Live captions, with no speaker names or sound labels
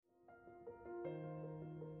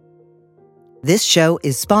This show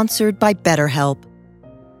is sponsored by BetterHelp.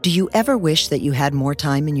 Do you ever wish that you had more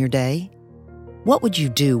time in your day? What would you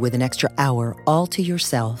do with an extra hour all to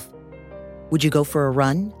yourself? Would you go for a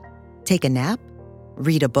run? Take a nap?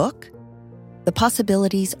 Read a book? The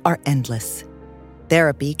possibilities are endless.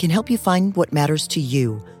 Therapy can help you find what matters to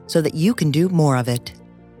you so that you can do more of it.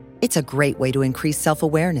 It's a great way to increase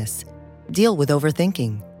self-awareness, deal with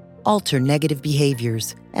overthinking, alter negative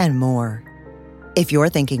behaviors, and more. If you're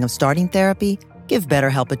thinking of starting therapy, give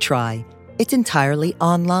BetterHelp a try. It's entirely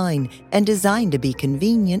online and designed to be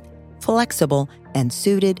convenient, flexible, and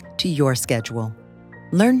suited to your schedule.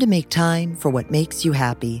 Learn to make time for what makes you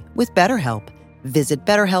happy with BetterHelp. Visit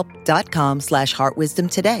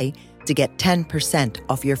BetterHelp.com/heartwisdom today to get 10%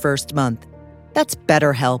 off your first month. That's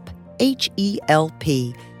BetterHelp,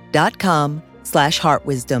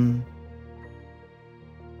 HELP.com/heartwisdom.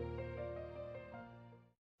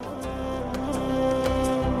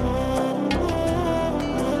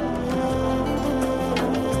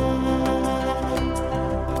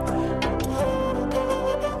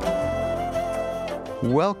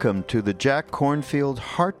 Welcome to the Jack Kornfield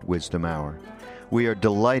Heart Wisdom Hour. We are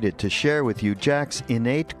delighted to share with you Jack's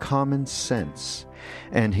innate common sense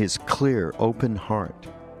and his clear, open heart.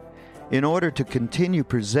 In order to continue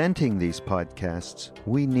presenting these podcasts,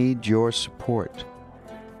 we need your support.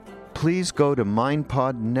 Please go to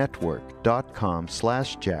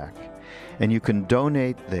mindpodnetwork.com/Jack and you can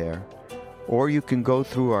donate there, or you can go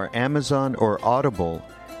through our Amazon or Audible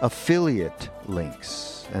affiliate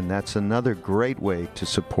links, and that's another great way to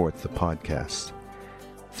support the podcast.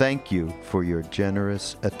 Thank you for your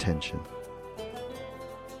generous attention.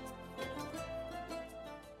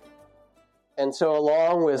 And so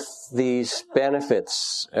along with these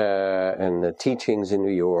benefits and the teachings in New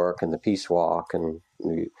York and the Peace Walk and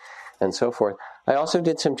so forth, I also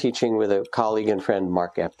did some teaching with a colleague and friend,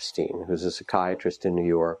 Mark Epstein, who's a psychiatrist in New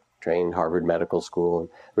York, trained Harvard Medical School, and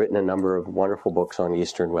written a number of wonderful books on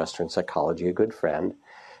Eastern Western psychology, a good friend.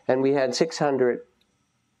 And we had 600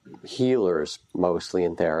 healers, mostly,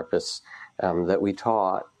 and therapists that we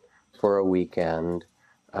taught for a weekend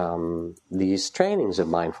these trainings of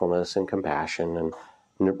mindfulness and compassion and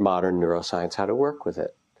modern neuroscience, how to work with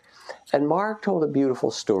it. And Mark told a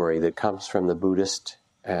beautiful story that comes from the Buddhist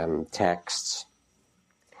texts.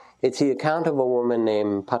 It's the account of a woman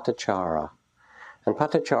named Patachara. And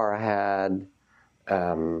Patachara had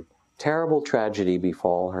terrible tragedy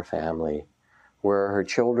befall her family, where her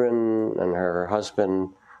children and her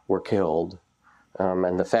husband were killed,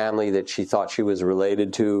 and the family that she thought she was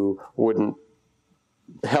related to wouldn't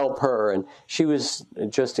help her, and she was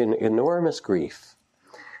just in enormous grief.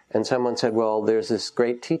 And someone said, well, there's this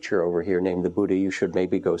great teacher over here named the Buddha, you should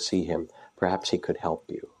maybe go see him. Perhaps he could help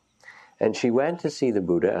you. And she went to see the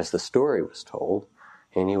Buddha, as the story was told,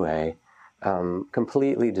 anyway,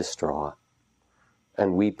 completely distraught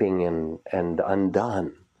and weeping and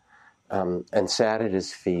undone, and sat at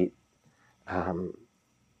his feet. And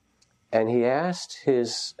he asked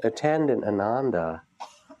his attendant, Ananda,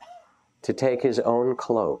 to take his own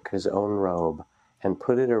cloak, his own robe, and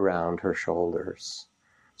put it around her shoulders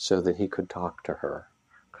so that he could talk to her,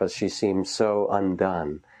 because she seemed so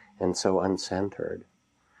undone and so uncentered.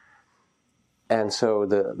 And so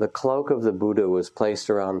the cloak of the Buddha was placed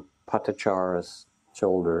around Patachara's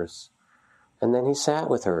shoulders. And then he sat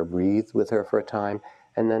with her, breathed with her for a time,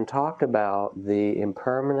 and then talked about the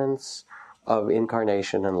impermanence of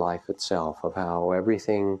incarnation and life itself, of how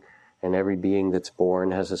everything and every being that's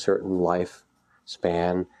born has a certain life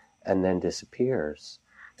span and then disappears.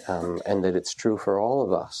 And that it's true for all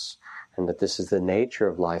of us. And that this is the nature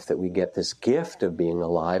of life, that we get this gift of being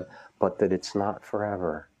alive, but that it's not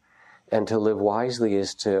forever. And to live wisely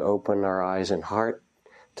is to open our eyes and heart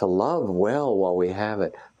to love well while we have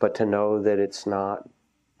it, but to know that it's not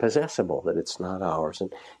possessible, that it's not ours.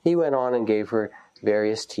 And he went on and gave her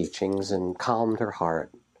various teachings and calmed her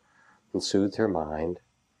heart and soothed her mind.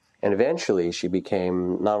 And eventually she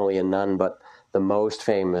became not only a nun, but the most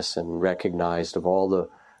famous and recognized of all the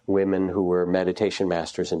women who were meditation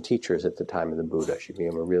masters and teachers at the time of the Buddha. She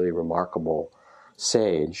became a really remarkable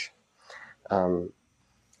sage.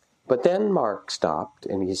 But then Mark stopped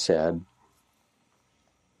and he said,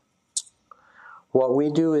 what we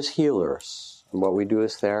do as healers, and what we do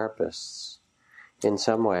as therapists, in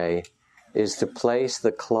some way, is to place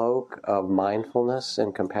the cloak of mindfulness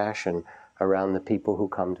and compassion around the people who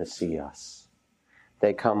come to see us.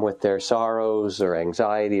 They come with their sorrows or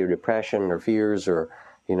anxiety or depression or fears or,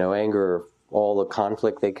 anger, or all the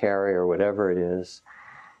conflict they carry or whatever it is.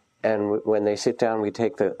 And when they sit down, we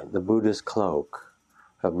take the Buddha's cloak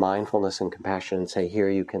of mindfulness and compassion and say, here,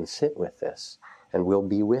 you can sit with this, and we'll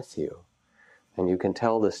be with you. and you can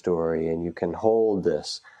tell the story, and you can hold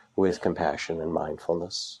this with compassion and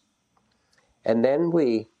mindfulness. And then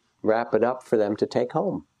we wrap it up for them to take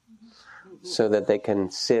home so that they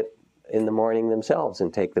can sit in the morning themselves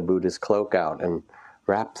and take the Buddha's cloak out and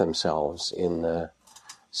wrap themselves in the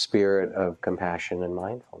spirit of compassion and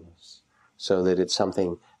mindfulness, so that it's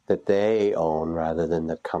something that they own rather than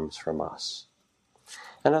that comes from us.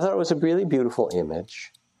 And I thought it was a really beautiful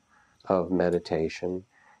image of meditation.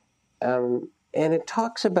 And it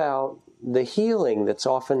talks about the healing that's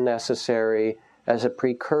often necessary as a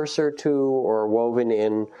precursor to or woven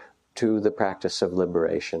in to the practice of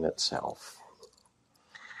liberation itself.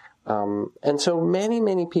 And so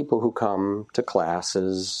many people who come to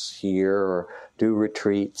classes here or do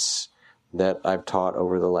retreats that I've taught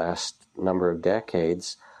over the last number of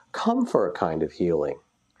decades come for a kind of healing.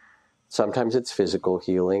 Sometimes it's physical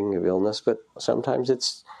healing of illness, but sometimes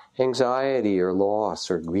it's anxiety or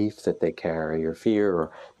loss or grief that they carry, or fear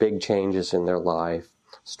or big changes in their life,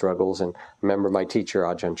 struggles. And I remember my teacher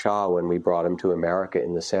Ajahn Chah, when we brought him to America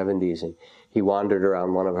in the 70s, and he wandered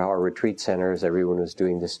around one of our retreat centers. Everyone was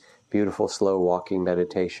doing this beautiful, slow walking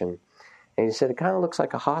meditation. And he said, "It kind of looks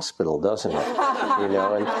like a hospital, doesn't it?"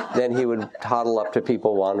 And then he would toddle up to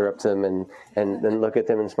people, wander up to them, and look at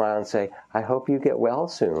them and smile and say, "I hope you get well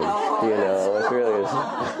soon." It's really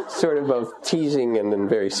sort of both teasing and then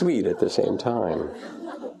very sweet at the same time.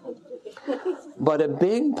 But a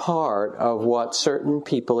big part of what certain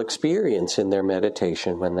people experience in their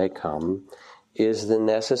meditation when they come is the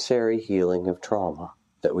necessary healing of trauma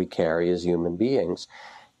that we carry as human beings.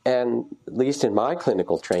 And at least in my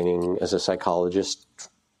clinical training as a psychologist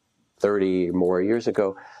 30 more years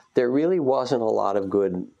ago, there really wasn't a lot of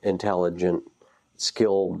good, intelligent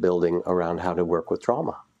skill building around how to work with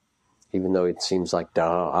trauma. Even though it seems like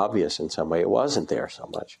obvious in some way, it wasn't there so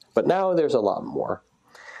much. But now there's a lot more.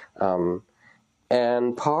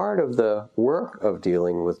 And part of the work of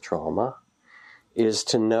dealing with trauma is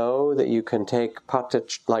to know that you can take,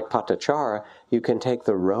 like Patachara, you can take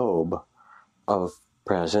the robe of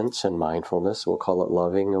presence and mindfulness, we'll call it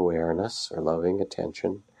loving awareness or loving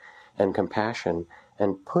attention and compassion,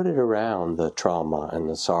 and put it around the trauma and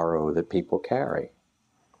the sorrow that people carry.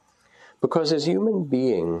 Because as human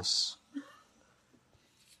beings,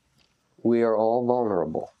 we are all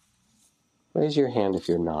vulnerable. Raise your hand if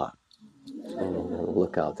you're not.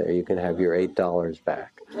 Look out there, you can have your $8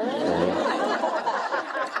 back.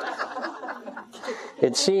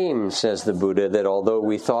 It seems, says the Buddha, that although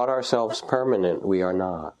we thought ourselves permanent, we are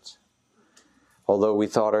not. Although we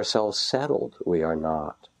thought ourselves settled, we are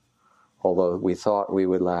not. Although we thought we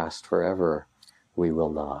would last forever, we will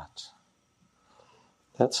not.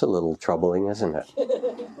 That's a little troubling, isn't it?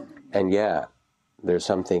 And yet, there's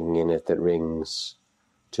something in it that rings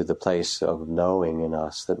to the place of knowing in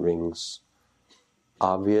us that rings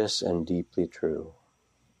obvious and deeply true.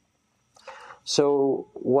 So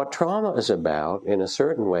what trauma is about, in a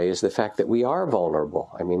certain way, is the fact that we are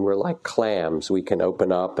vulnerable. I mean, we're like clams. We can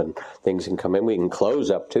open up and things can come in. We can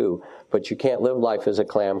close up too, but you can't live life as a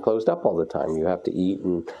clam closed up all the time. You have to eat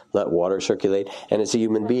and let water circulate. And as a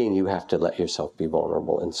human being, you have to let yourself be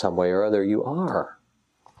vulnerable in some way or other. You are.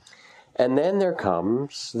 And then there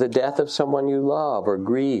comes the death of someone you love, or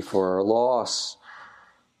grief, or a loss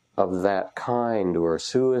of that kind, or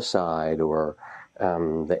suicide, or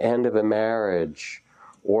the end of a marriage,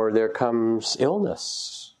 or there comes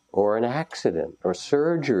illness, or an accident, or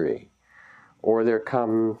surgery, or there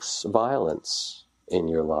comes violence in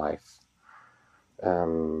your life.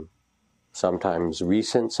 Sometimes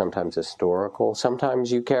recent, sometimes historical.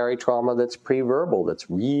 Sometimes you carry trauma that's pre-verbal, that's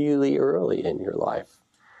really early in your life.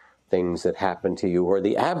 Things that happen to you, or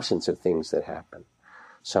the absence of things that happen.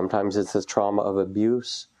 Sometimes it's the trauma of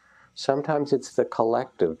abuse. Sometimes it's the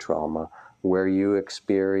collective trauma, where you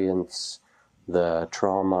experience the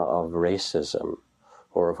trauma of racism,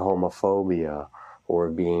 or of homophobia, or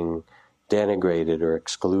being denigrated or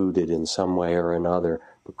excluded in some way or another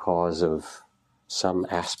because of some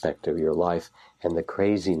aspect of your life and the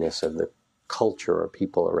craziness of the culture or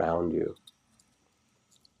people around you.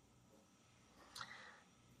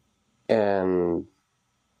 And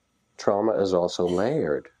trauma is also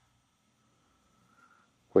layered,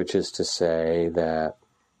 which is to say that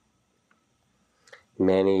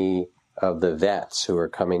many of the vets who are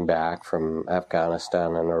coming back from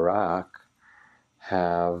Afghanistan and Iraq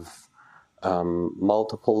have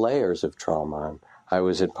multiple layers of trauma. I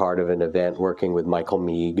was at part of an event working with Michael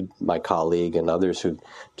Mead, my colleague, and others who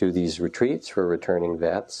do these retreats for returning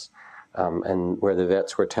vets, and where the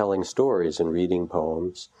vets were telling stories and reading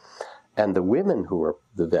poems. And the women who were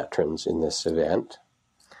the veterans in this event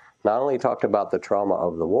not only talked about the trauma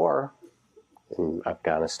of the war, in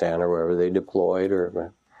Afghanistan or wherever they deployed.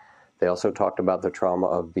 Or they also talked about the trauma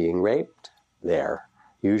of being raped there,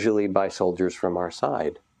 usually by soldiers from our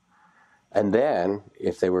side. And then,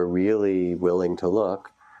 if they were really willing to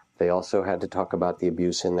look, they also had to talk about the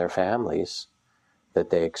abuse in their families that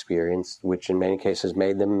they experienced, which in many cases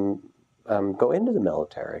made them go into the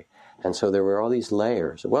military. And so there were all these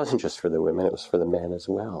layers. It wasn't just for the women, it was for the men as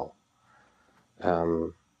well.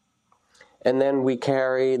 And then we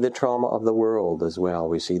carry the trauma of the world as well.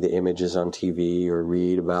 We see the images on TV or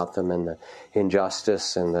read about them, and the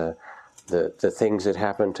injustice and the things that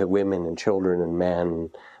happen to women and children and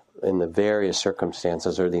men in the various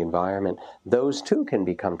circumstances or the environment. Those too can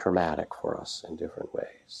become traumatic for us in different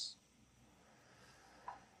ways.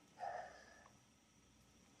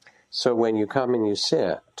 So when you come and you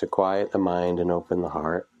sit to quiet the mind and open the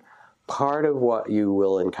heart, part of what you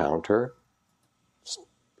will encounter,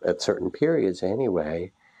 at certain periods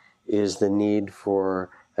anyway, is the need for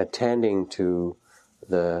attending to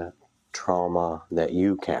the trauma that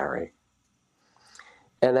you carry.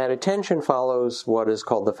 And that attention follows what is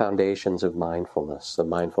called the foundations of mindfulness, the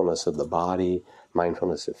mindfulness of the body,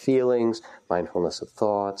 mindfulness of feelings, mindfulness of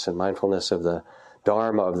thoughts, and mindfulness of the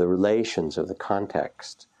dharma, of the relations, of the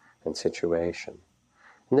context and situation.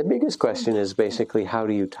 And the biggest question is basically, how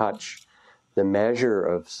do you touch the measure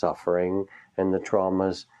of suffering and the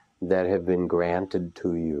traumas that have been granted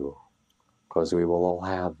to you? Because we will all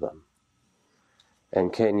have them.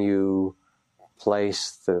 And can you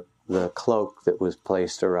place the cloak that was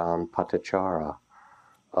placed around Patachara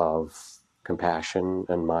of compassion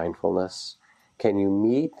and mindfulness? Can you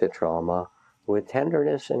meet the trauma with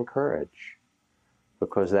tenderness and courage?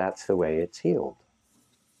 Because that's the way it's healed.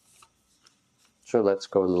 So let's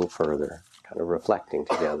go a little further, kind of reflecting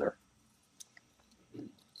together.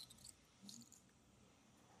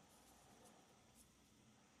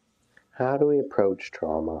 How do we approach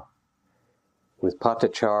trauma? With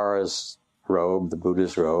Patachara's robe, the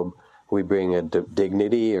Buddha's robe, we bring a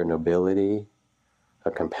dignity or nobility,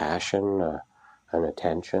 a compassion, an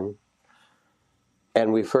attention.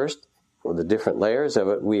 And we first, with the different layers of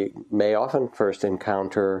it, we may often first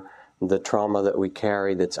encounter the trauma that we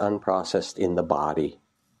carry that's unprocessed in the body.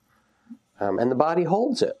 And the body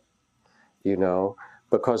holds it,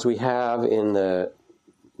 because we have in the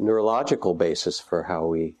neurological basis for how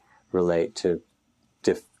we relate to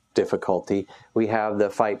difficulty, we have the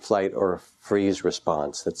fight, flight, or freeze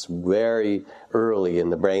response that's very early in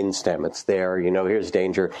the brainstem. It's there, here's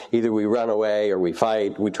danger. Either we run away or we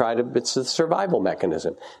fight. It's a survival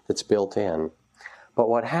mechanism that's built in. But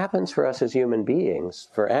what happens for us as human beings,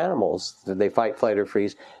 for animals, they fight, flight, or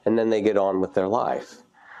freeze, and then they get on with their life.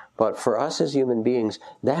 But for us as human beings,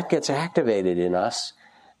 that gets activated in us.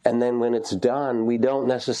 And then when it's done, we don't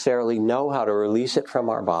necessarily know how to release it from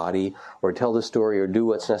our body or tell the story or do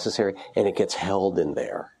what's necessary, and it gets held in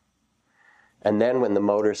there. And then when the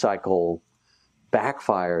motorcycle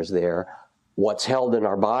backfires there, what's held in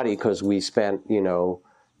our body, because we spent,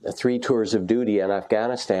 3 tours of duty in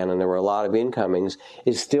Afghanistan and there were a lot of incomings,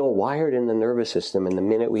 is still wired in the nervous system. And the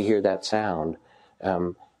minute we hear that sound,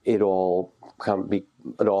 it all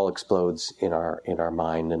explodes in our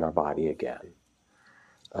mind and our body again.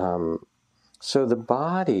 So the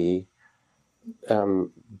body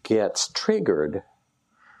gets triggered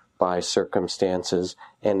by circumstances,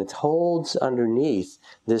 and it holds underneath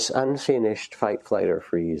this unfinished fight, flight, or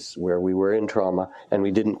freeze where we were in trauma and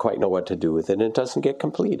we didn't quite know what to do with it, and it doesn't get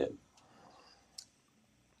completed.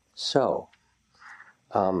 So,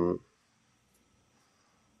 I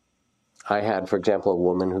had, for example, a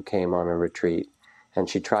woman who came on a retreat, and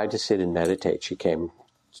she tried to sit and meditate. She came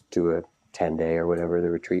to a 10-day or whatever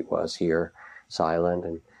the retreat was here, silent,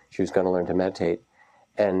 and she was going to learn to meditate.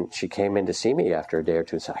 And she came in to see me after a day or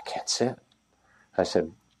two and said, I can't sit. I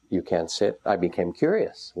said, you can't sit? I became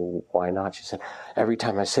curious. Well, why not? She said, every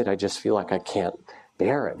time I sit, I just feel like I can't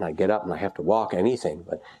bear it. And I get up and I have to walk, anything.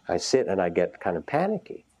 But I sit and I get kind of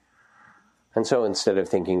panicky. And so instead of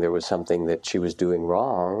thinking there was something that she was doing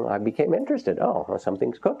wrong, I became interested. Oh, well,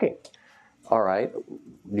 something's cooking. All right.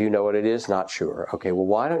 Do you know what it is? Not sure. Okay, well,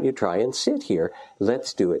 why don't you try and sit here?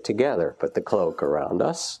 Let's do it together. Put the cloak around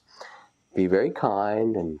us. Be very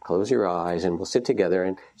kind and close your eyes, and we'll sit together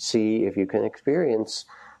and see if you can experience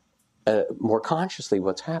more consciously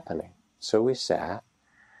what's happening. So we sat,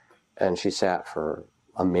 and she sat for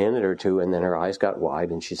a minute or two, and then her eyes got wide,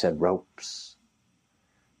 and she said, ropes.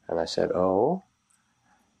 And I said, oh.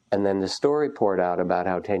 And then the story poured out about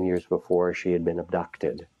how 10 years before she had been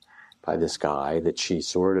abducted by this guy that she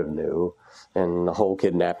sort of knew, and the whole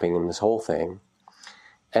kidnapping and this whole thing.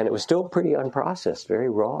 And it was still pretty unprocessed, very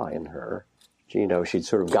raw in her. she'd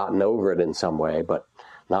sort of gotten over it in some way, but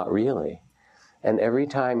not really. And every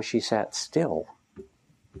time she sat still,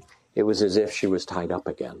 it was as if she was tied up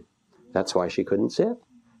again. That's why she couldn't sit,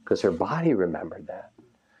 because her body remembered that.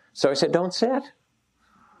 So I said, don't sit.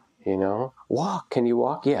 Walk. Can you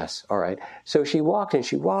walk? Yes. All right. So she walked, and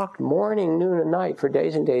she walked morning, noon, and night for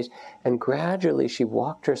days and days. And gradually she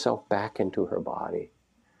walked herself back into her body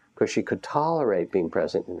because she could tolerate being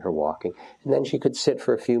present in her walking. And then she could sit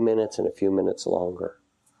for a few minutes and a few minutes longer.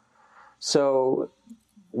 So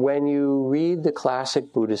when you read the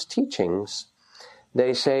classic Buddhist teachings,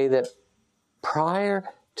 they say that prior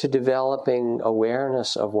to developing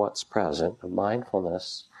awareness of what's present, of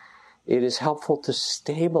mindfulness, it is helpful to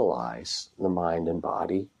stabilize the mind and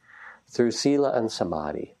body through sila and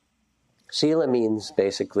samadhi. Sila means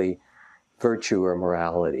basically virtue or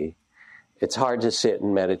morality. It's hard to sit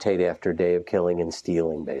and meditate after a day of killing and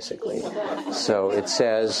stealing, basically. So it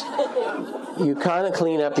says you kind of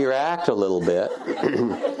clean up your act a little bit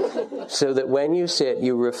so that when you sit,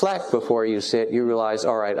 you reflect before you sit, you realize,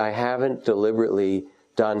 all right, I haven't deliberately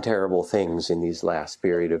done terrible things in these last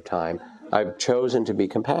period of time. I've chosen to be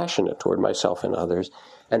compassionate toward myself and others,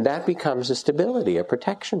 and that becomes a stability, a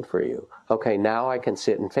protection for you. Okay, now I can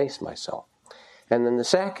sit and face myself. And then the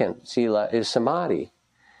second, sila, is samadhi.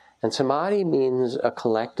 And samadhi means a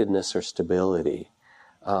collectedness or stability,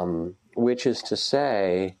 which is to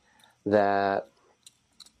say that,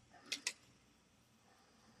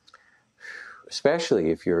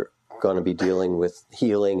 especially if you're going to be dealing with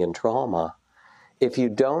healing and trauma, if you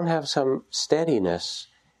don't have some steadiness,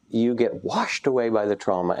 you get washed away by the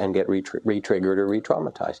trauma and get re-triggered or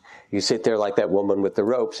re-traumatized. You sit there like that woman with the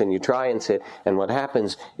ropes and you try and sit, and what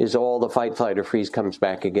happens is all the fight, flight, or freeze comes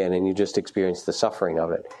back again and you just experience the suffering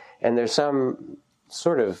of it. And there's some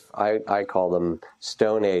sort of, I call them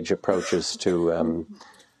Stone Age approaches to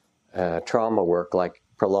trauma work, like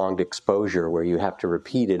prolonged exposure, where you have to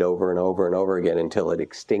repeat it over and over and over again until it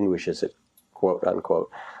extinguishes it, quote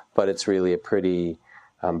unquote. But it's really a pretty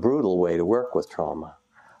brutal way to work with trauma.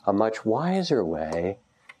 A much wiser way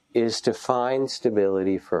is to find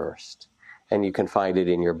stability first. And you can find it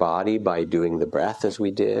in your body by doing the breath as we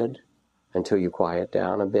did until you quiet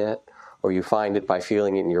down a bit. Or you find it by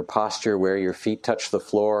feeling it in your posture where your feet touch the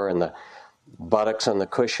floor and the buttocks on the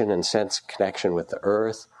cushion and sense connection with the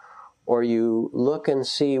earth. Or you look and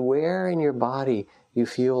see where in your body you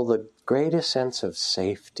feel the greatest sense of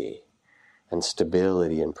safety and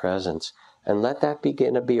stability and presence. And let that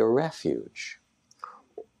begin to be a refuge.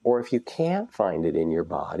 Or if you can't find it in your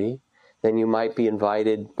body, then you might be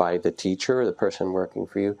invited by the teacher or the person working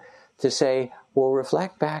for you to say, well,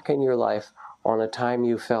 reflect back in your life on a time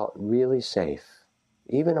you felt really safe,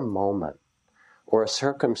 even a moment, or a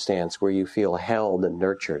circumstance where you feel held and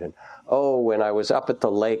nurtured. And, when I was up at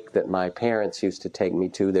the lake that my parents used to take me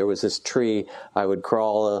to, there was this tree. I would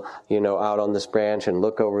crawl, out on this branch and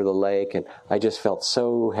look over the lake, and I just felt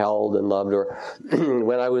so held and loved. Or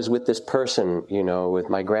when I was with this person, with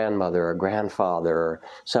my grandmother or grandfather or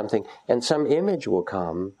something, and some image will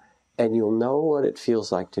come, and you'll know what it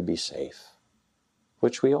feels like to be safe,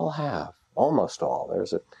 which we all have, almost all.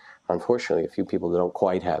 There's unfortunately, a few people that don't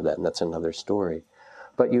quite have that, and that's another story.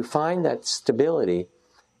 But you find that stability,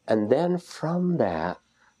 and then from that,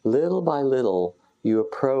 little by little, you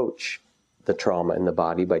approach the trauma in the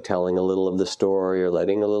body by telling a little of the story or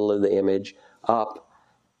letting a little of the image up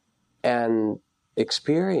and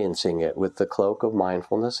experiencing it with the cloak of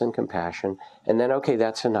mindfulness and compassion. And then, okay,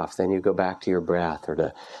 that's enough. Then you go back to your breath or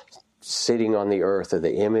to sitting on the earth or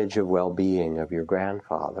the image of well-being of your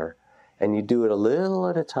grandfather. And you do it a little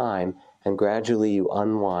at a time, and gradually you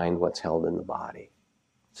unwind what's held in the body.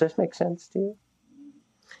 Does this make sense to you?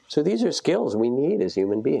 So these are skills we need as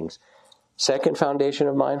human beings. Second foundation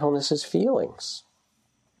of mindfulness is feelings.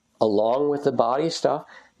 Along with the body stuff,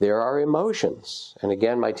 there are emotions. And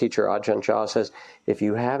again, my teacher Ajahn Chah says, if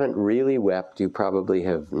you haven't really wept, you probably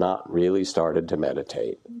have not really started to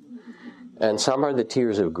meditate. And some are the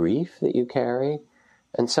tears of grief that you carry,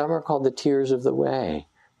 and some are called the tears of the way,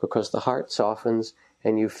 because the heart softens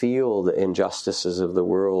and you feel the injustices of the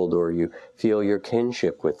world, or you feel your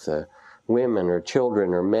kinship with the women or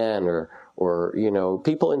children or men or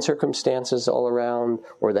people in circumstances all around,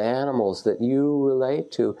 or the animals that you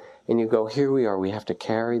relate to, and you go, here we are, we have to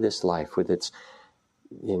carry this life with its,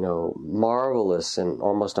 marvelous and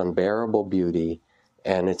almost unbearable beauty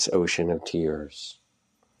and its ocean of tears.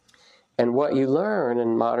 And what you learn,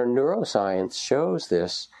 and modern neuroscience shows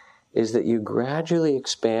this, is that you gradually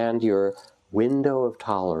expand your window of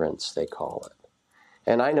tolerance, they call it.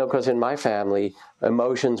 And I know because in my family,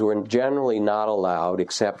 emotions were generally not allowed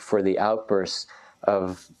except for the outbursts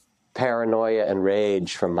of paranoia and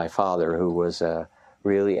rage from my father, who was a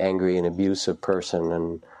really angry and abusive person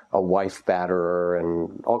and a wife batterer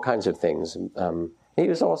and all kinds of things. He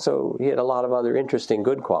had a lot of other interesting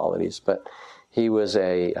good qualities, but he was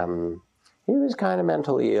kind of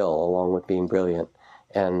mentally ill along with being brilliant,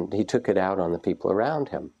 and he took it out on the people around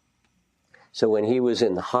him. So when he was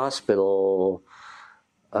in the hospital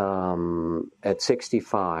at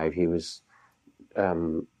 65, he was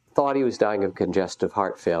thought he was dying of congestive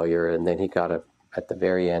heart failure, and then at the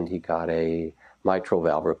very end he got a mitral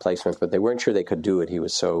valve replacement, but they weren't sure they could do it. He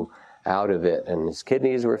was so out of it, and his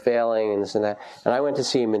kidneys were failing, and this and that. And I went to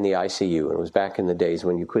see him in the ICU, and it was back in the days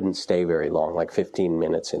when you couldn't stay very long, like 15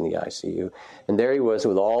 minutes in the ICU. And there he was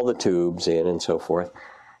with all the tubes in and so forth.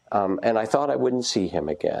 And I thought I wouldn't see him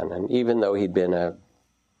again. And even though he'd been a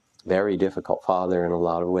very difficult father in a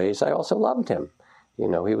lot of ways, I also loved him. He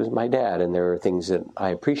was my dad, and there were things that I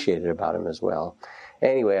appreciated about him as well.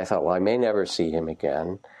 Anyway, I thought, well, I may never see him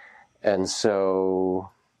again. And so,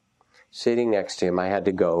 sitting next to him, I had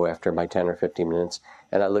to go after my 10 or 15 minutes,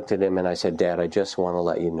 and I looked at him and I said, Dad, I just want to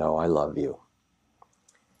let you know I love you.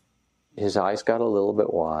 His eyes got a little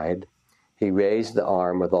bit wide. He raised the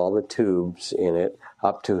arm with all the tubes in it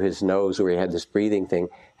up to his nose where he had this breathing thing,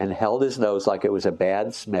 and held his nose like it was a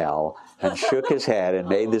bad smell, and shook his head and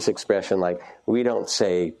made this expression like, we don't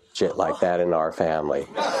say shit like that in our family.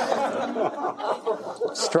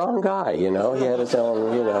 Strong guy, he had his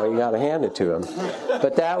own, you got to hand it to him.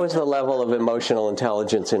 But that was the level of emotional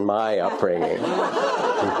intelligence in my upbringing.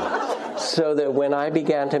 So that when I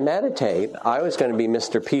began to meditate, I was going to be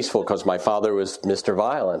Mr. Peaceful because my father was Mr.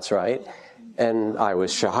 Violence, right? And I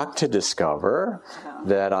was shocked to discover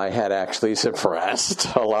that I had actually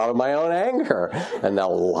suppressed a lot of my own anger. And a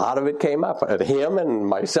lot of it came up at him and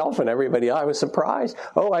myself and everybody. I was surprised.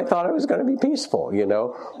 Oh, I thought I was going to be peaceful,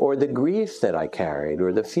 or the grief that I carried,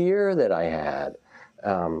 or the fear that I had,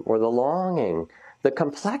 or the longing, the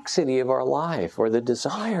complexity of our life, or the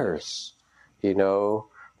desires,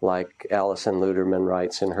 like Alison Luterman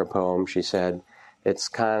writes in her poem. She said, it's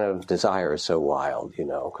kind of desire is so wild,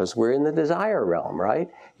 because we're in the desire realm,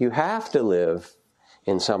 right? You have to live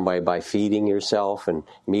in some way by feeding yourself and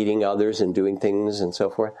meeting others and doing things and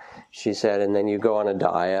so forth. She said, and then you go on a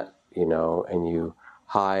diet, and you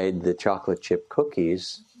hide the chocolate chip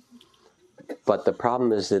cookies. But the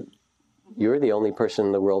problem is that you're the only person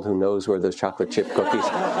in the world who knows where those chocolate chip cookies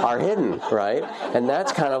are hidden, right? And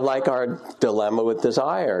that's kind of like our dilemma with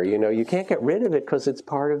desire. You can't get rid of it because it's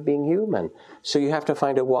part of being human. So you have to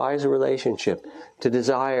find a wise relationship to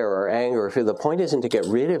desire or anger or fear. The point isn't to get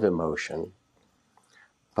rid of emotion,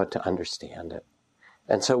 but to understand it.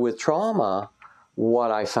 And so with trauma,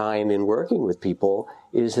 what I find in working with people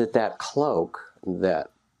is that cloak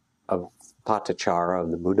of Patachara,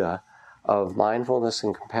 of the Buddha, of mindfulness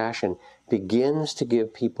and compassion begins to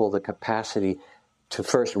give people the capacity to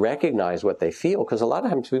first recognize what they feel, because a lot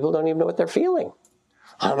of times people don't even know what they're feeling.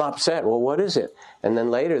 I'm upset. Well, what is it? And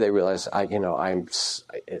then later they realize,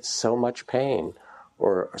 it's so much pain,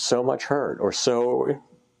 or so much hurt, or so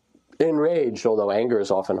enraged, although anger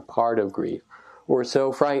is often a part of grief, or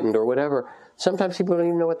so frightened, or whatever. Sometimes people don't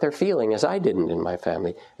even know what they're feeling, as I didn't in my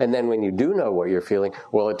family. And then when you do know what you're feeling,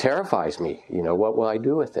 well, it terrifies me. What will I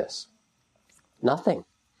do with this? Nothing.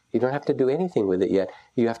 You don't have to do anything with it yet.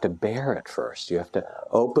 You have to bear it first. You have to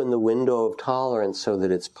open the window of tolerance so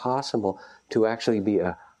that it's possible to actually be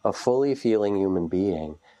a fully feeling human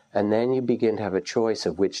being. And then you begin to have a choice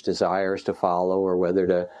of which desires to follow, or whether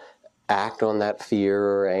to act on that fear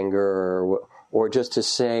or anger, or just to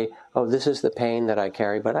say, oh, this is the pain that I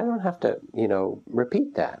carry, but I don't have to,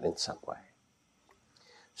 repeat that in some way.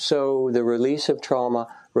 So the release of trauma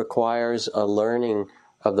requires a learning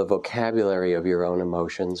of the vocabulary of your own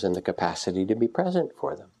emotions and the capacity to be present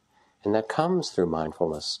for them. And that comes through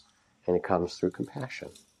mindfulness, and it comes through compassion.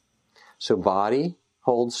 So body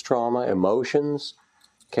holds trauma, emotions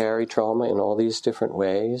carry trauma in all these different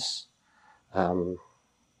ways. Then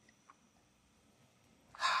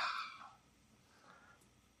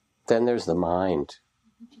there's the mind.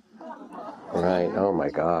 Right, oh my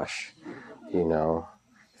gosh.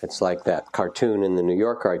 It's like that cartoon in the New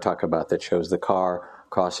Yorker I talk about that shows the car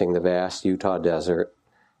crossing the vast Utah desert,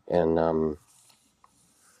 and the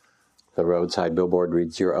roadside billboard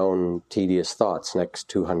reads, your own tedious thoughts next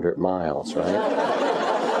 200 miles, right?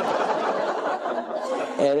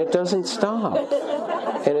 And it doesn't stop.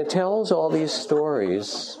 And it tells all these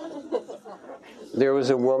stories. There was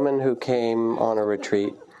a woman who came on a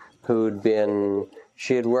retreat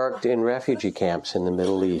she had worked in refugee camps in the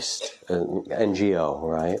Middle East, NGO,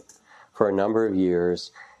 right, for a number of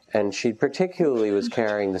years. And she particularly was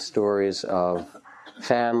carrying the stories of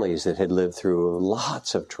families that had lived through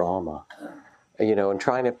lots of trauma, and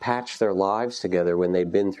trying to patch their lives together when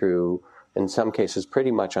they'd been through, in some cases,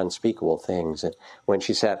 pretty much unspeakable things. And when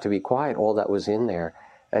she sat to be quiet, all that was in there.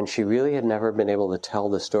 And she really had never been able to tell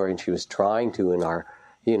the story, and she was trying to in our,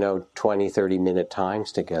 20, 30-minute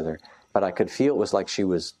times together. But I could feel it was like she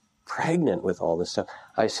was pregnant with all this stuff.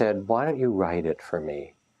 I said, why don't you write it for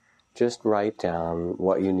me? Just write down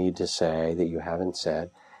what you need to say that you haven't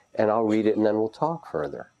said, and I'll read it, and then we'll talk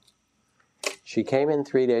further. She came in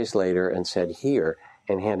 3 days later and said, here,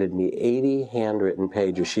 and handed me 80 handwritten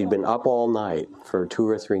pages. She'd been up all night for 2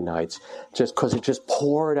 or 3 nights, just because it just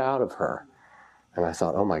poured out of her. And I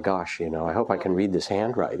thought, oh my gosh, I hope I can read this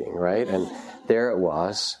handwriting, right? And there it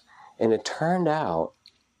was. And it turned out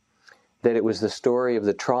that it was the story of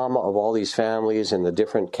the trauma of all these families and the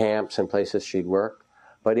different camps and places she'd worked.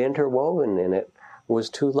 But interwoven in it was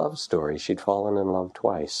 2 love stories. She'd fallen in love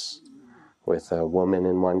twice, with a woman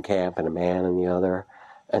in one camp and a man in the other.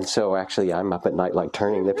 And so actually I'm up at night like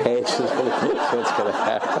turning the page. So what's going to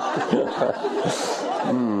happen?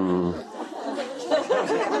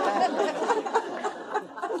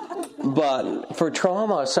 But for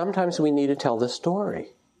trauma, sometimes we need to tell the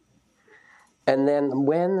story. And then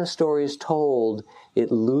when the story is told,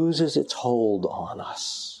 it loses its hold on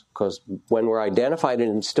us. Because when we're identified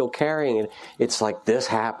and still carrying it, it's like this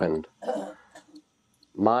happened.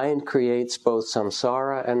 Mind creates both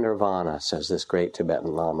samsara and nirvana, says this great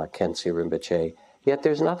Tibetan Lama, Khyentse Rinpoche. Yet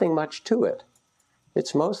there's nothing much to it.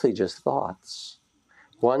 It's mostly just thoughts.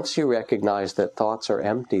 Once you recognize that thoughts are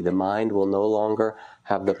empty, the mind will no longer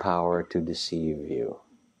have the power to deceive you.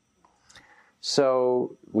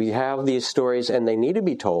 So we have these stories, and they need to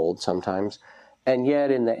be told sometimes, and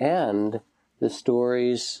yet in the end, the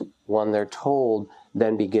stories, when they're told,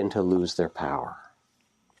 then begin to lose their power.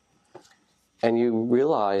 And you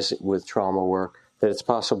realize with trauma work that it's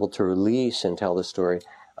possible to release and tell the story,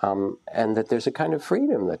 and that there's a kind of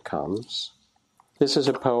freedom that comes. This is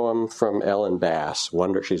a poem from Ellen Bass.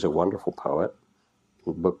 She's a wonderful poet.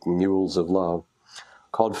 Book Mules of Love,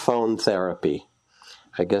 called Phone Therapy.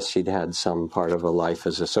 I guess she'd had some part of a life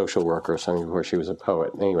as a social worker or something before she was a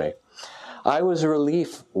poet. Anyway, I was a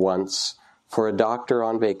relief once for a doctor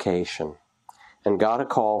on vacation and got a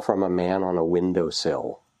call from a man on a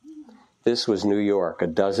windowsill. This was New York, a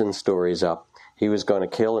dozen stories up. He was going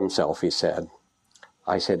to kill himself, he said.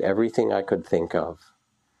 I said everything I could think of.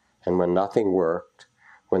 And when nothing worked,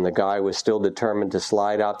 when the guy was still determined to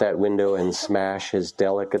slide out that window and smash his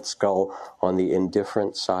delicate skull on the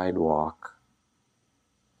indifferent sidewalk,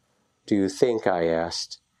 do you think, I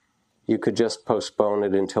asked, you could just postpone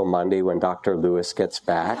it until Monday when Dr. Lewis gets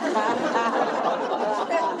back?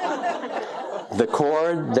 The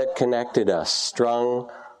cord that connected us, strung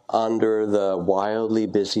under the wildly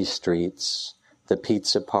busy streets, the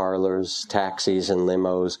pizza parlors, taxis and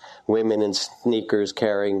limos, women in sneakers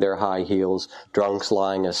carrying their high heels, drunks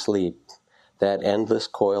lying asleep, that endless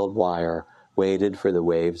coiled wire waited for the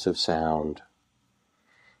waves of sound.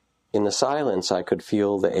 In the silence, I could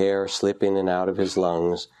feel the air slip in and out of his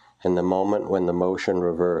lungs, and the moment when the motion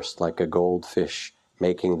reversed like a goldfish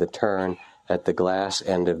making the turn at the glass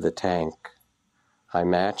end of the tank. I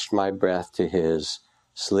matched my breath to his,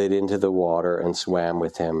 slid into the water, and swam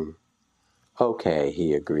with him. Okay,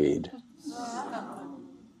 he agreed.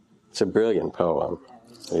 It's a brilliant poem.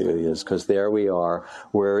 It really is, because there we are.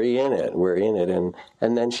 We're in it.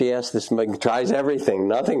 And then she asks this, tries everything.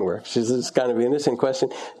 Nothing works. She's this kind of innocent question.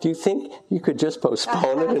 Do you think you could just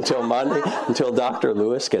postpone it until Monday, until Dr.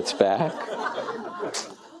 Lewis gets back?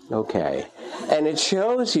 Okay. And it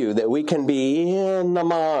shows you that we can be in the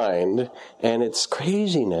mind and its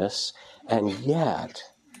craziness, and yet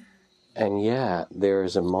there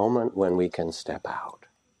is a moment when we can step out.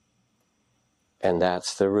 And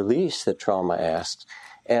that's the release that trauma asks.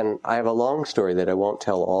 And I have a long story that I won't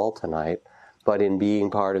tell all tonight, but in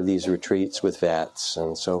being part of these retreats with vets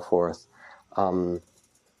and so forth,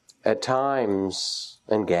 at times,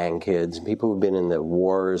 and gang kids, people who've been in the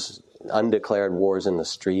wars, undeclared wars in the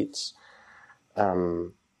streets,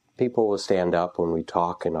 people will stand up when we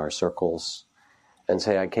talk in our circles and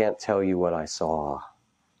say, I can't tell you what I saw.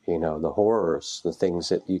 The horrors, the things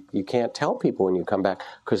that you can't tell people when you come back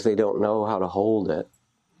because they don't know how to hold it.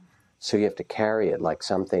 So you have to carry it like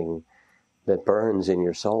something that burns in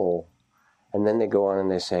your soul. And then they go on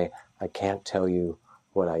and they say, I can't tell you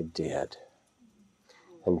what I did.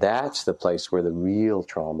 And that's the place where the real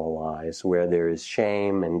trauma lies, where there is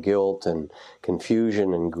shame and guilt and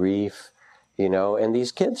confusion and grief, And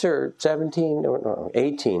these kids are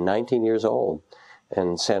 18, 19 years old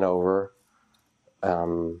and sent over,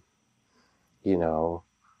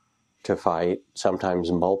 to fight,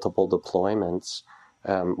 sometimes multiple deployments,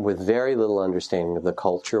 with very little understanding of the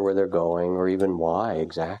culture where they're going or even why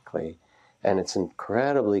exactly. And it's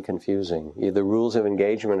incredibly confusing. The rules of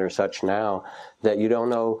engagement are such now that you don't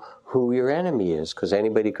know who your enemy is, because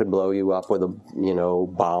anybody could blow you up with a,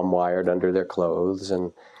 bomb wired under their clothes,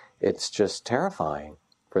 and it's just terrifying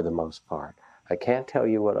for the most part. I can't tell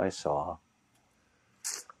you what I saw,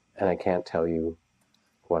 and I can't tell you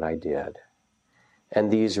what I did. And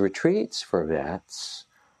these retreats for vets,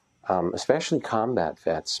 especially combat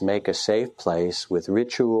vets, make a safe place with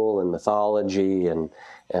ritual and mythology and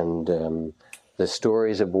the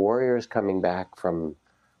stories of warriors coming back from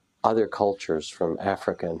other cultures, from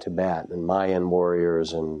Africa and Tibet and Mayan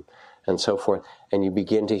warriors and so forth. And you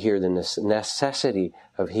begin to hear the necessity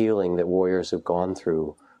of healing that warriors have gone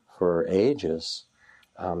through for ages.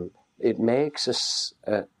 It makes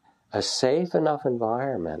a safe enough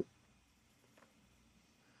environment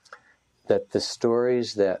that the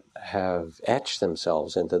stories that have etched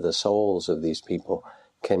themselves into the souls of these people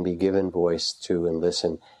can be given voice to and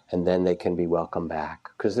listen, and then they can be welcomed back,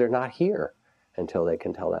 because they're not here until they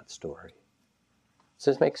can tell that story. Does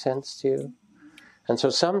this make sense to you? And so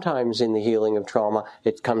sometimes in the healing of trauma,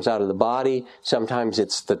 it comes out of the body. Sometimes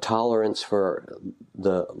it's the tolerance for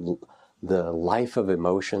the life of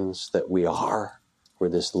emotions that we are. We're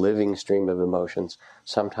this living stream of emotions.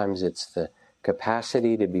 Sometimes it's the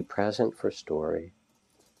capacity to be present for story.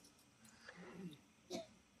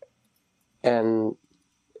 And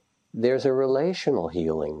there's a relational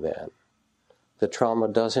healing then. The trauma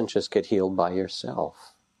doesn't just get healed by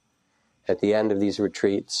yourself. At the end of these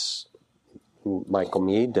retreats, Michael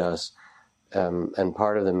Meade does, and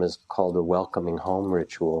part of them is called the welcoming home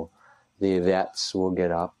ritual. The vets will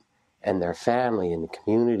get up, and their family and the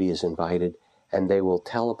community is invited, and they will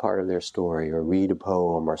tell a part of their story or read a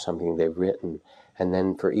poem or something they've written. And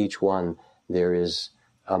then for each one, there is,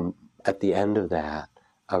 at the end of that,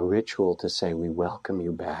 a ritual to say, we welcome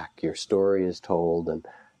you back. Your story is told, and,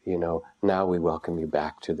 now we welcome you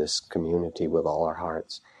back to this community with all our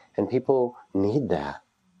hearts. And people need that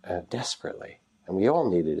desperately. And we all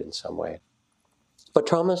need it in some way. But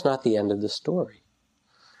trauma is not the end of the story.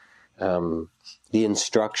 The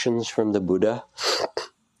instructions from the Buddha,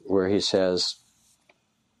 where he says,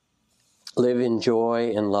 live in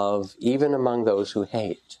joy and love even among those who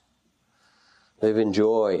hate. Live in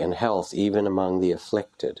joy and health even among the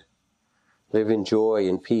afflicted. Live in joy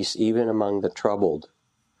and peace even among the troubled.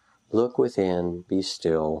 Look within, be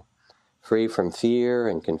still. Free from fear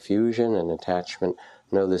and confusion and attachment,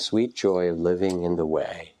 know the sweet joy of living in the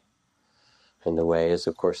way. And the way is,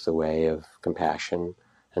 of course, the way of compassion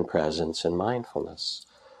and presence and mindfulness.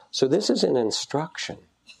 So this is an instruction.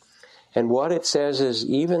 And what it says is,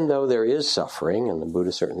 even though there is suffering, and the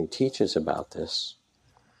Buddha certainly teaches about this,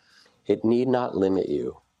 it need not limit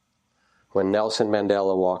you. When Nelson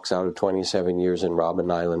Mandela walks out of 27 years in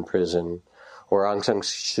Robben Island prison, or Aung San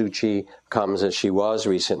Suu Kyi comes, as she was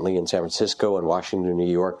recently, in San Francisco and Washington, New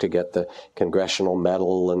York, to get the Congressional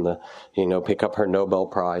Medal and pick up her Nobel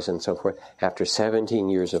Prize and so forth, after 17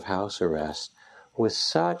 years of house arrest, with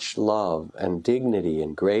such love and dignity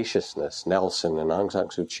and graciousness, Nelson and Aung San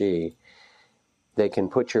Suu Kyi, they can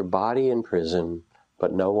put your body in prison,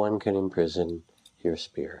 but no one can imprison your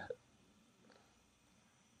spirit.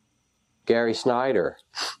 Gary Snyder,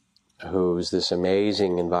 who's this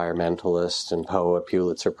amazing environmentalist and poet,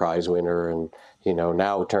 Pulitzer Prize winner, and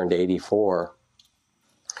now turned 84,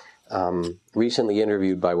 recently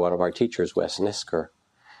interviewed by one of our teachers, Wes Nisker,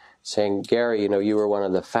 saying, Gary, you were one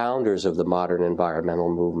of the founders of the modern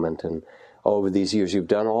environmental movement, and over these years you've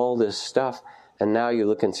done all this stuff, and now you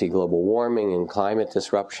look and see global warming and climate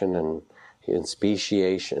disruption and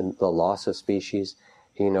speciation, the loss of species.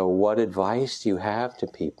 What advice do you have to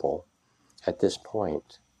people at this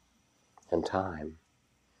point in time?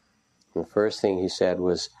 And the first thing he said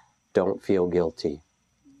was, don't feel guilty.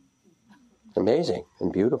 Amazing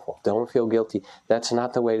and beautiful. Don't feel guilty. That's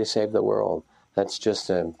not the way to save the world. That's just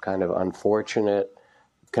a kind of unfortunate,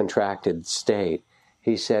 contracted state.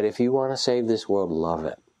 He said, if you want to save this world, love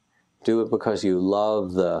it. Do it because you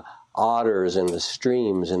love the otters and the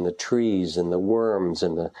streams and the trees and the worms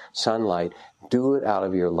and the sunlight. Do it out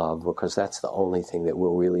of your love, because that's the only thing that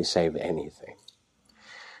will really save anything.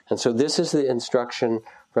 And so this is the instruction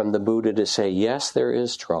from the Buddha to say, yes, there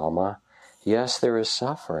is trauma. Yes, there is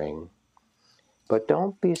suffering. But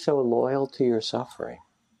don't be so loyal to your suffering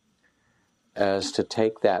as to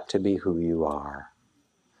take that to be who you are.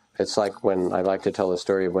 It's like when, I like to tell the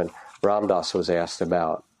story of when Ram Dass was asked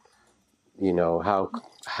about,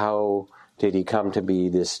 how did he come to be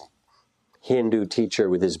this Hindu teacher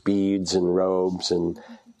with his beads and robes and,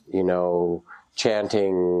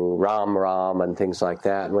 chanting Ram Ram and things like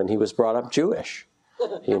that when he was brought up Jewish.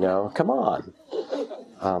 Come on.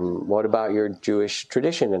 What about your Jewish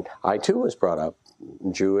tradition? And I too was brought up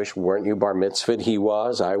Jewish. Weren't you bar mitzvahed? He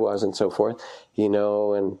was, I was, and so forth.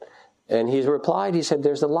 And he's replied, he said,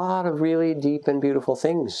 there's a lot of really deep and beautiful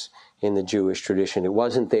things in the Jewish tradition. It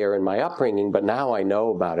wasn't there in my upbringing, but now I know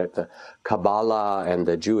about it. The Kabbalah and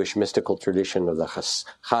the Jewish mystical tradition of the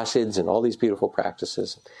Hasids and all these beautiful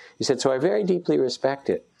practices. He said, so I very deeply respect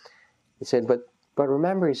it. He said, but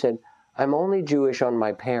remember, he said, I'm only Jewish on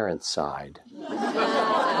my parents' side.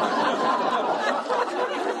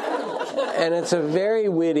 And it's a very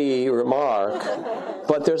witty remark,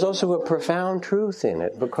 but there's also a profound truth in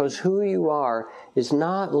it, because who you are is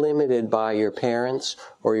not limited by your parents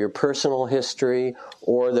or your personal history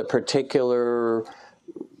or the particular,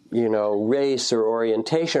 race or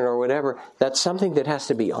orientation or whatever. That's something that has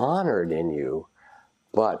to be honored in you.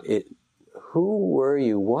 But who were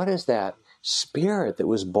you? What is that spirit that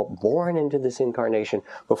was born into this incarnation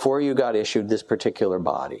before you got issued this particular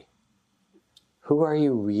body? Who are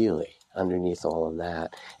you really underneath all of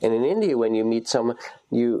that? And in India, when you meet someone,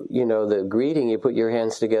 the greeting, you put your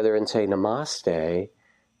hands together and say namaste.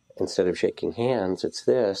 Instead of shaking hands, it's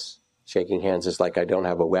this. Shaking hands is like I don't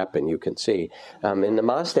have a weapon, you can see. In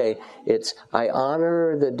namaste, it's I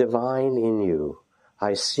honor the divine in you.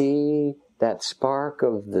 I see that spark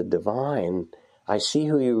of the divine. I see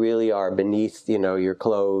who you really are beneath, your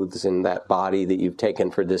clothes and that body that you've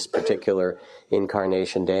taken for this particular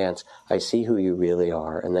incarnation dance. I see who you really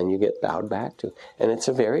are, and then you get bowed back to. And it's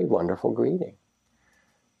a very wonderful greeting.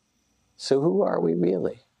 So who are we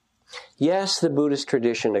really? Yes, the Buddhist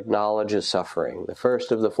tradition acknowledges suffering, the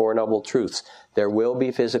first of the Four Noble Truths. There will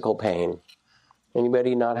be physical pain.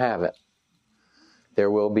 Anybody not have it?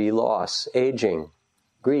 There will be loss, aging,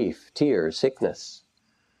 grief, tears, sickness.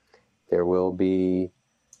 There will be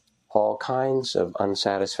all kinds of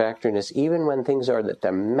unsatisfactoriness, even when things are at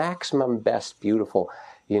the maximum best beautiful,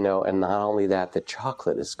 and not only that, the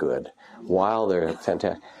chocolate is good while they're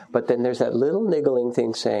fantastic. But then there's that little niggling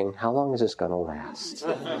thing saying, how long is this going to last?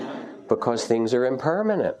 Because things are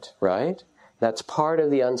impermanent, right? That's part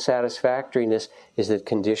of the unsatisfactoriness, is that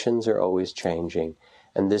conditions are always changing.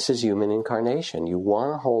 And this is human incarnation. You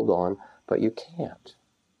want to hold on, but you can't.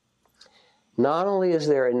 Not only is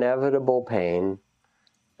there inevitable pain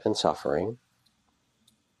and suffering,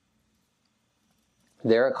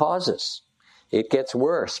 there are causes. It gets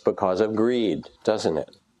worse because of greed, doesn't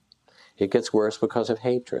it? It gets worse because of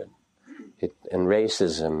hatred and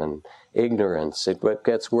racism and ignorance. It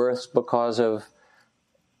gets worse because of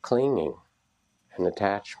clinging and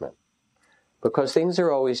attachment. Because things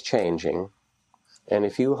are always changing, and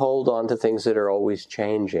if you hold on to things that are always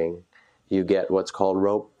changing, you get what's called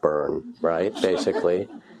rope burn, right, basically.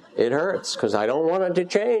 It hurts, because I don't want it to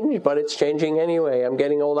change, but it's changing anyway. I'm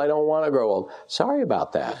getting old, I don't want to grow old. Sorry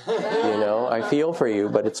about that. I feel for you,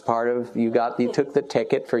 but it's part of, you took the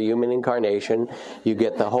ticket for human incarnation. You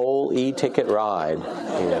get the whole e-ticket ride,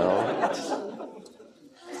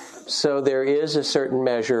 So there is a certain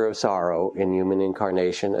measure of sorrow in human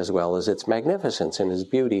incarnation, as well as its magnificence and its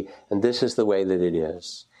beauty, and this is the way that it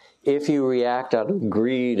is. If you react out of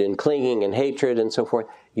greed and clinging and hatred and so forth,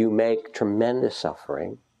 you make tremendous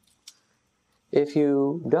suffering. If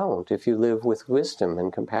you don't, if you live with wisdom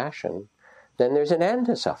and compassion, then there's an end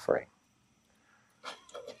to suffering.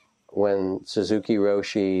 When Suzuki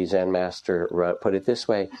Roshi, Zen master, put it this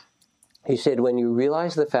way, he said, when you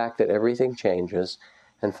realize the fact that everything changes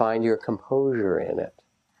and find your composure in it,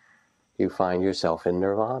 you find yourself in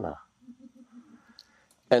nirvana.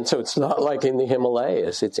 And so it's not like in the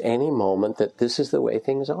Himalayas. It's any moment that this is the way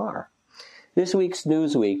things are. This week's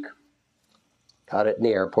Newsweek, got it in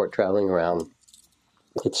the airport traveling around.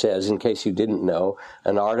 It says, in case you didn't know,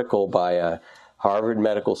 an article by a Harvard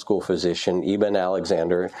Medical School physician, Eben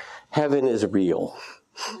Alexander, Heaven is Real.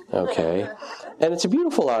 Okay? And it's a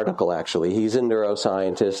beautiful article, actually. He's a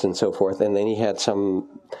neuroscientist and so forth, and then he had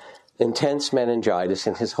some intense meningitis,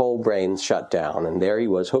 and his whole brain shut down. And there he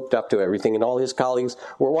was, hooked up to everything, and all his colleagues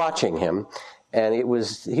were watching him. And he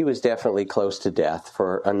was definitely close to death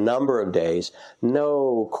for a number of days.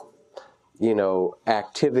 No,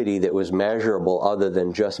 activity that was measurable other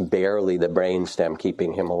than just barely the brainstem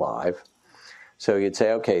keeping him alive. So you'd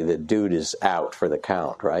say, okay, the dude is out for the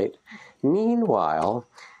count, right? Meanwhile,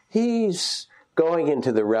 he's going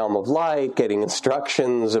into the realm of light, getting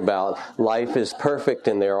instructions about life is perfect,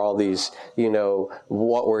 and there are all these,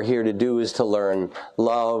 what we're here to do is to learn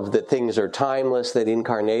love, that things are timeless, that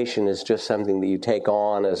incarnation is just something that you take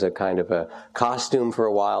on as a kind of a costume for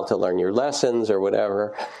a while to learn your lessons or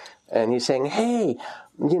whatever. And he's saying, hey,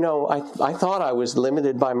 I thought I was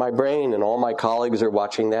limited by my brain and all my colleagues are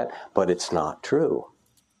watching that, but it's not true.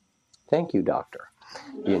 Thank you, doctor.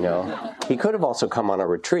 He could have also come on a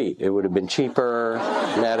retreat. It would have been cheaper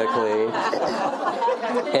medically.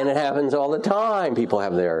 And it happens all the time. People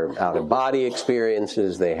have their out-of-body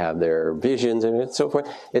experiences. They have their visions and so forth.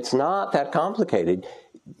 It's not that complicated.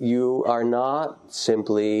 You are not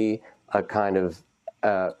simply a kind of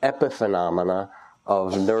epiphenomena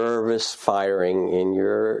of nervous firing in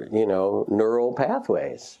your, neural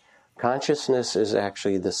pathways. Consciousness is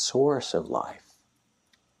actually the source of life.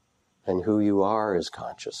 And who you are is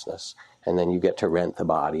consciousness. And then you get to rent the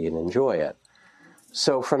body and enjoy it.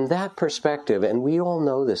 So from that perspective, and we all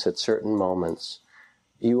know this at certain moments,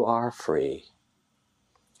 you are free.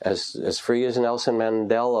 As free as Nelson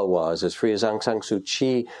Mandela was, as free as Aung San Suu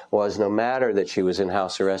Kyi was, no matter that she was in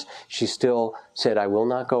house arrest, she still said, I will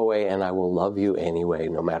not go away and I will love you anyway,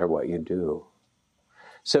 no matter what you do.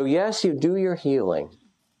 So yes, you do your healing.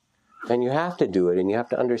 And you have to do it, and you have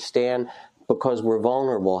to understand, because we're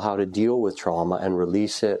vulnerable, how to deal with trauma and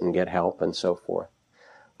release it and get help and so forth.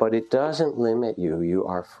 But it doesn't limit you. You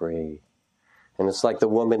are free. And it's like the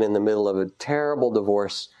woman in the middle of a terrible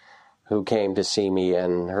divorce who came to see me,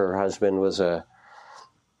 and her husband was a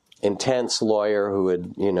intense lawyer who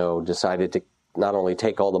had, decided to not only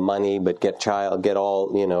take all the money, but get child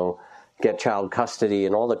custody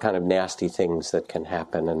and all the kind of nasty things that can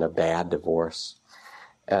happen in a bad divorce,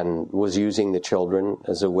 and was using the children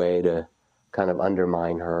as a way to kind of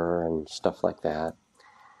undermine her and stuff like that.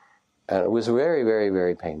 And it was very, very,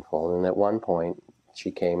 very painful. And at one point,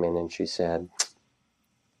 she came in and she said,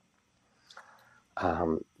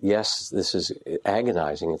 yes, this is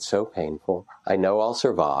agonizing. It's so painful. I know I'll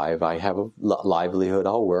survive. I have a livelihood.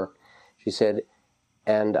 I'll work. She said,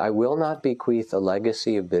 and I will not bequeath a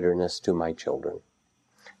legacy of bitterness to my children.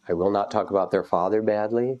 I will not talk about their father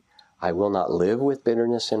badly. I will not live with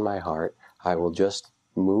bitterness in my heart. I will just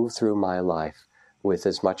move through my life with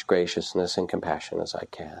as much graciousness and compassion as I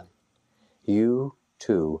can. You,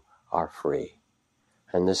 too, are free.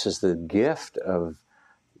 And this is the gift of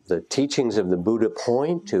the teachings of the Buddha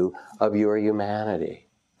point to, of your humanity,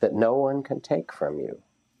 that no one can take from you.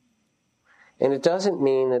 And it doesn't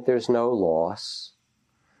mean that there's no loss,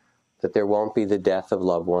 that there won't be the death of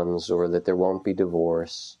loved ones, or that there won't be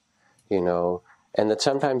divorce, and that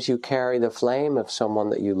sometimes you carry the flame of someone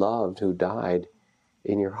that you loved who died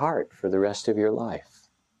in your heart for the rest of your life.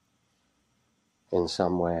 In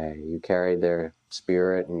some way, you carry their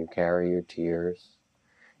spirit and you carry your tears.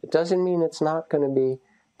 It doesn't mean it's not going to be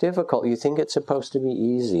difficult. You think it's supposed to be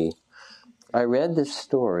easy. I read this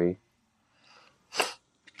story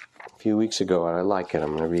a few weeks ago, and I like it.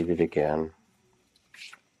 I'm going to read it again.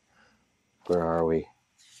 Where are we?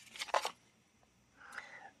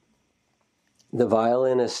 The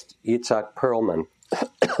violinist Itzhak Perlman,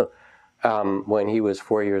 when he was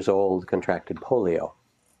 4 years old, contracted polio.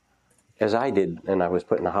 As I did, and I was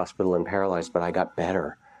put in a hospital and paralyzed, but I got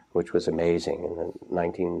better, which was amazing, in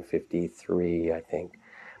 1953, I think.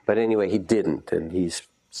 But anyway, he didn't, and he's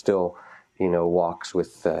still, walks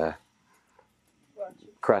with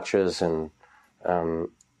crutches, and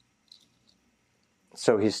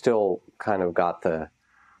so he's still kind of got the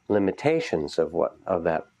limitations of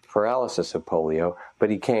that paralysis of polio, but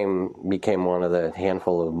he became one of the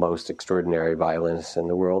handful of most extraordinary violinists in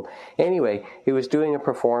the world. Anyway, he was doing a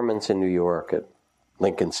performance in New York at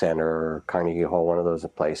Lincoln Center or Carnegie Hall, one of those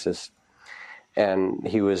places, and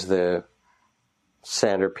he was the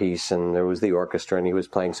centerpiece, and there was the orchestra, and he was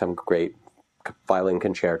playing some great violin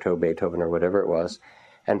concerto, Beethoven or whatever it was,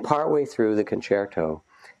 and partway through the concerto,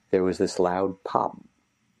 there was this loud pop.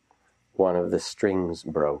 One of the strings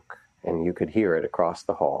broke, and you could hear it across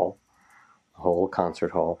the hall, the whole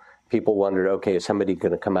concert hall. People wondered, okay, is somebody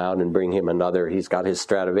going to come out and bring him another? He's got his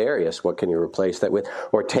Stradivarius. What can you replace that with?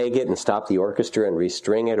 Or take it and stop the orchestra and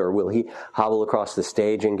restring it? Or will he hobble across the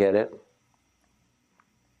stage and get it?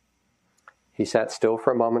 He sat still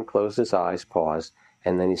for a moment, closed his eyes, paused,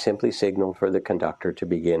 and then he simply signaled for the conductor to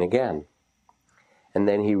begin again. And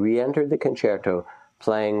then he re-entered the concerto,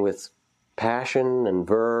 playing with passion and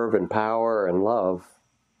verve and power and love,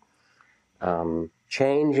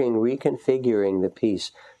 changing, reconfiguring the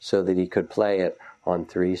piece so that he could play it on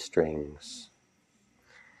 3 strings.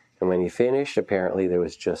 And when he finished, apparently there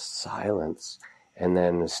was just silence, and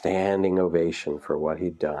then a standing ovation for what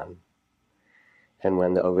he'd done. And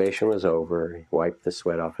when the ovation was over, he wiped the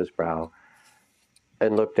sweat off his brow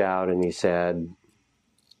and looked out, and he said,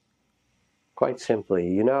 quite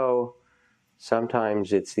simply,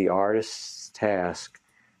 sometimes it's the artist's task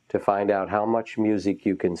to find out how much music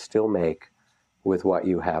you can still make with what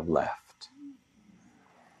you have left.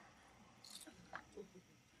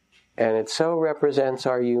 And it so represents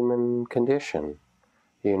our human condition.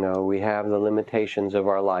 You know, we have the limitations of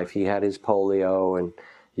our life. He had his polio, and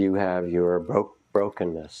you have your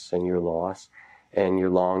brokenness and your loss and your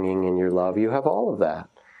longing and your love. You have all of that,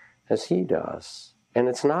 as he does. And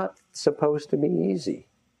it's not supposed to be easy.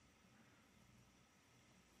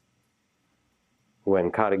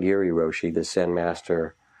 When Katagiri Roshi, the Zen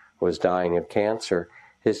master, was dying of cancer,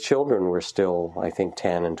 his children were still, I think,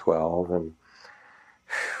 10 and 12, and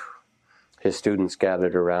his students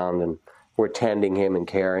gathered around and were tending him and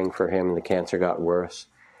caring for him, and the cancer got worse.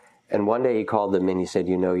 And one day he called them in, he said,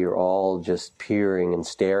 you know, you're all just peering and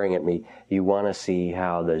staring at me. You want to see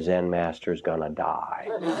how the Zen master's going to die.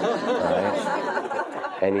 Right?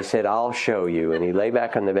 And he said, I'll show you. And he lay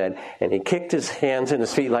back on the bed, and he kicked his hands and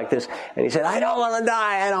his feet like this, and he said, I don't want to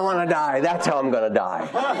die, I don't want to die. That's how I'm going to die.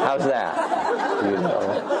 How's that? You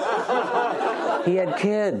know? He had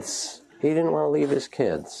kids. He didn't want to leave his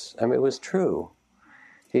kids. I mean, it was true.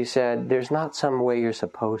 He said, there's not some way you're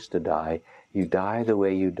supposed to die. You die the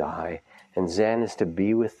way you die. And Zen is to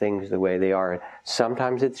be with things the way they are.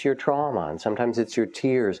 Sometimes it's your trauma, and sometimes it's your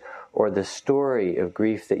tears, or the story of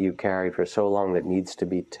grief that you carried for so long that needs to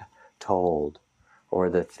be told, or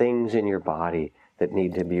the things in your body that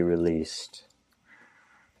need to be released.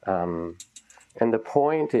 And the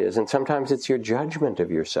point is, and sometimes it's your judgment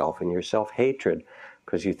of yourself and your self-hatred,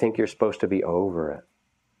 because you think you're supposed to be over it.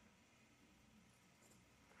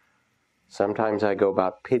 Sometimes I go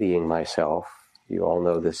about pitying myself. You all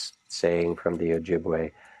know this saying from the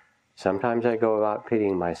Ojibwe. Sometimes I go about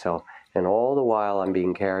pitying myself, and all the while I'm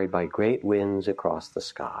being carried by great winds across the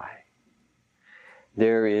sky.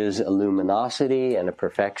 There is a luminosity and a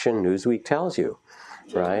perfection, Newsweek tells you,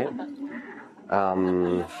 right?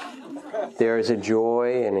 There is a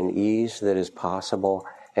joy and an ease that is possible.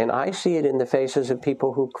 And I see it in the faces of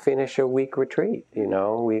people who finish a week retreat. You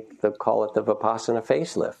know, we call it the Vipassana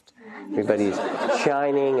facelift. Everybody's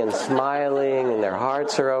shining and smiling, and their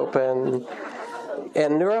hearts are open.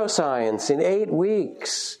 And neuroscience, in 8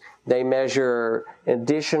 weeks, they measure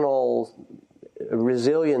additional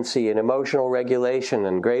resiliency and emotional regulation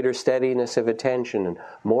and greater steadiness of attention and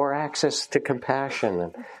more access to compassion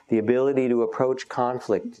and the ability to approach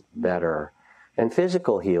conflict better. And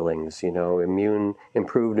physical healings, you know,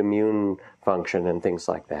 improved immune function and things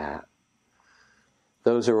like that.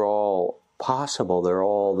 Those are all possible. They're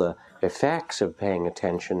all the effects of paying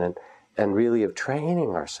attention and really of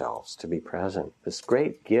training ourselves to be present. This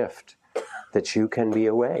great gift that you can be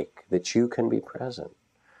awake, that you can be present.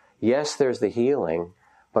 Yes, there's the healing,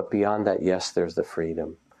 but beyond that, yes, there's the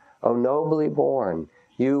freedom. Oh, nobly born,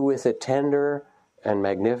 you with a tender and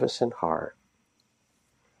magnificent heart.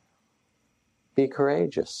 Be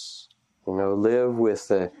courageous. You know, live with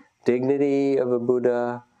the dignity of a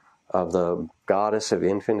Buddha, of the goddess of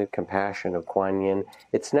infinite compassion of Kuan Yin.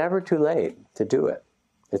 It's never too late to do it.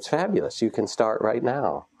 It's fabulous. You can start right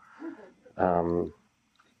now.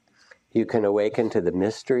 You can awaken to the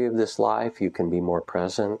mystery of this life. You can be more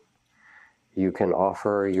present. You can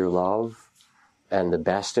offer your love and the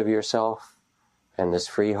best of yourself and this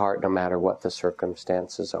free heart no matter what the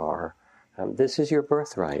circumstances are. This is your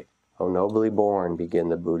birthright. O nobly born, begin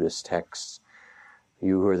the Buddhist texts.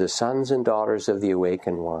 You who are the sons and daughters of the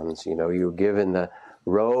awakened ones, you know, you're given the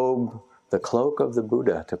robe, the cloak of the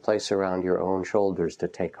Buddha to place around your own shoulders, to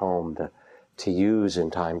take home, to use in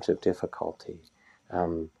times of difficulty.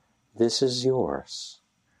 This is yours.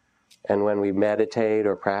 And when we meditate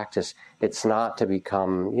or practice, it's not to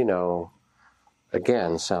become, you know,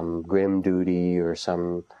 again, some grim duty or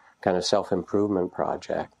some kind of self-improvement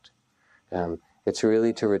project. It's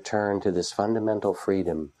really to return to this fundamental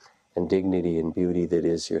freedom and dignity and beauty that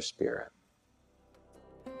is your spirit.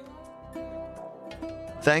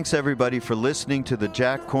 Thanks, everybody, for listening to the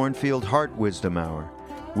Jack Kornfield Heart Wisdom Hour.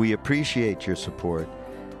 We appreciate your support,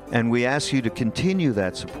 and we ask you to continue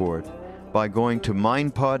that support by going to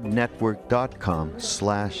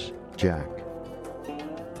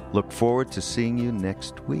mindpodnetwork.com/Jack. Look forward to seeing you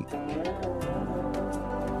next week.